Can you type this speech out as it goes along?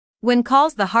When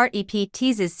Calls the Heart EP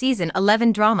teases Season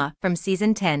 11 drama from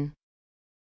Season 10.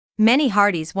 Many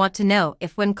Hearties want to know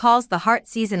if When Calls the Heart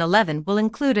Season 11 will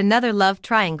include another love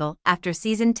triangle after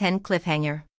Season 10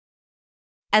 cliffhanger.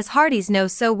 As Hearties know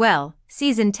so well,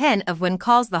 Season 10 of When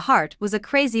Calls the Heart was a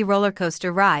crazy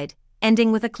rollercoaster ride,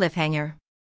 ending with a cliffhanger.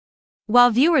 While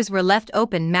viewers were left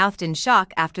open-mouthed in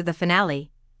shock after the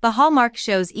finale, the Hallmark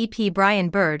show's EP Brian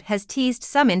Bird has teased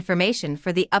some information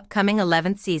for the upcoming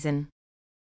 11th season.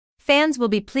 Fans will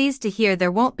be pleased to hear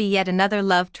there won't be yet another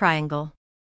love triangle.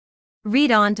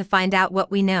 Read on to find out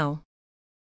what we know.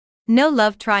 No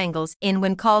love triangles in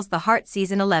When Calls the Heart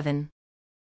Season 11.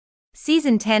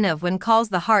 Season 10 of When Calls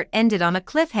the Heart ended on a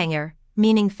cliffhanger,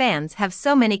 meaning fans have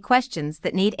so many questions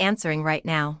that need answering right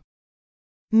now.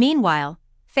 Meanwhile,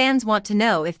 fans want to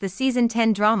know if the Season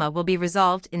 10 drama will be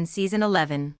resolved in Season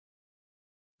 11.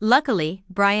 Luckily,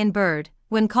 Brian Bird,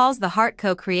 When Calls the Heart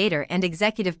co-creator and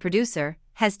executive producer,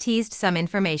 has teased some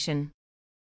information.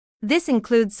 This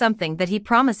includes something that he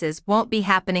promises won't be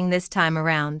happening this time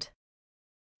around.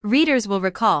 Readers will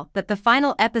recall that the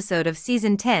final episode of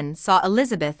Season 10 saw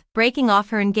Elizabeth breaking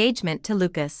off her engagement to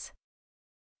Lucas.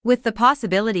 With the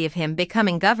possibility of him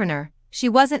becoming governor, she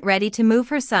wasn't ready to move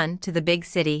her son to the big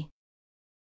city.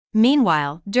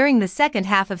 Meanwhile, during the second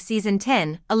half of Season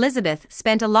 10, Elizabeth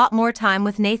spent a lot more time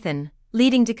with Nathan,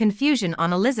 leading to confusion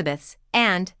on Elizabeth's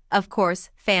and, of course,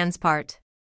 fans' part.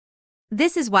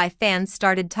 This is why fans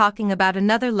started talking about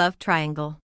another love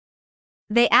triangle.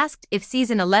 They asked if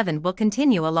Season 11 will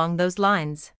continue along those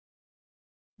lines.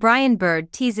 Brian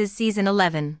Bird teases Season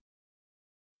 11.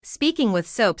 Speaking with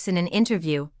Soaps in an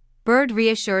interview, Bird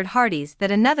reassured Hearties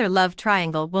that another love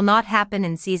triangle will not happen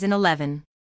in Season 11.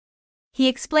 He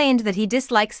explained that he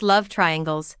dislikes love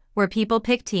triangles, where people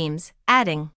pick teams,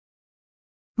 adding,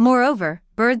 "Moreover,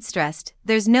 Bird stressed,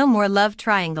 there's no more love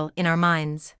triangle in our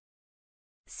minds.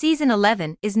 Season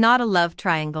 11 is not a love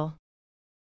triangle."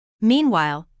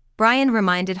 Meanwhile, Brian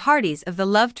reminded Hearties of the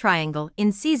love triangle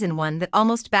in Season 1 that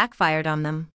almost backfired on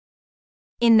them.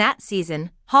 In that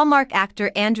season, Hallmark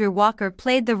actor Andrew Walker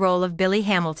played the role of Billy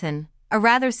Hamilton, a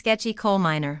rather sketchy coal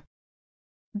miner.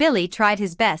 Billy tried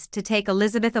his best to take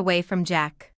Elizabeth away from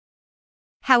Jack.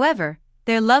 However,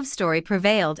 their love story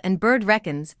prevailed, and Bird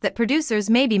reckons that producers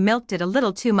maybe milked it a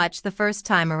little too much the first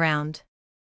time around.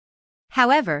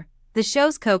 However, the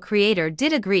show's co-creator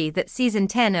did agree that Season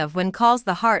 10 of When Calls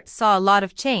the Heart saw a lot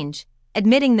of change,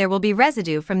 admitting there will be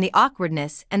residue from the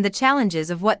awkwardness and the challenges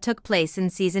of what took place in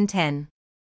Season 10.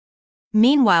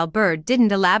 Meanwhile, Bird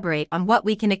didn't elaborate on what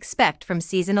we can expect from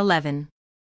Season 11.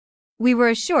 We were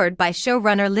assured by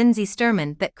showrunner Lindsay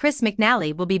Sturman that Chris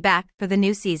McNally will be back for the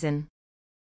new season.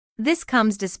 This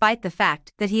comes despite the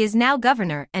fact that he is now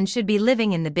governor and should be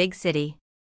living in the big city.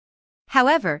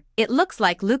 However, it looks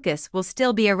like Lucas will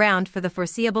still be around for the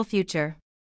foreseeable future.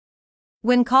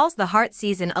 When Calls the Heart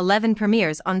Season 11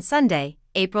 premieres on Sunday,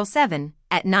 April 7,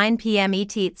 at 9 p.m.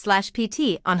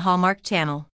 ET/PT on Hallmark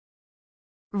Channel.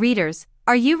 Readers,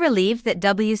 are you relieved that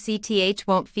WCTH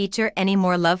won't feature any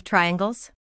more love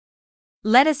triangles?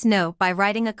 Let us know by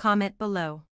writing a comment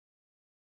below.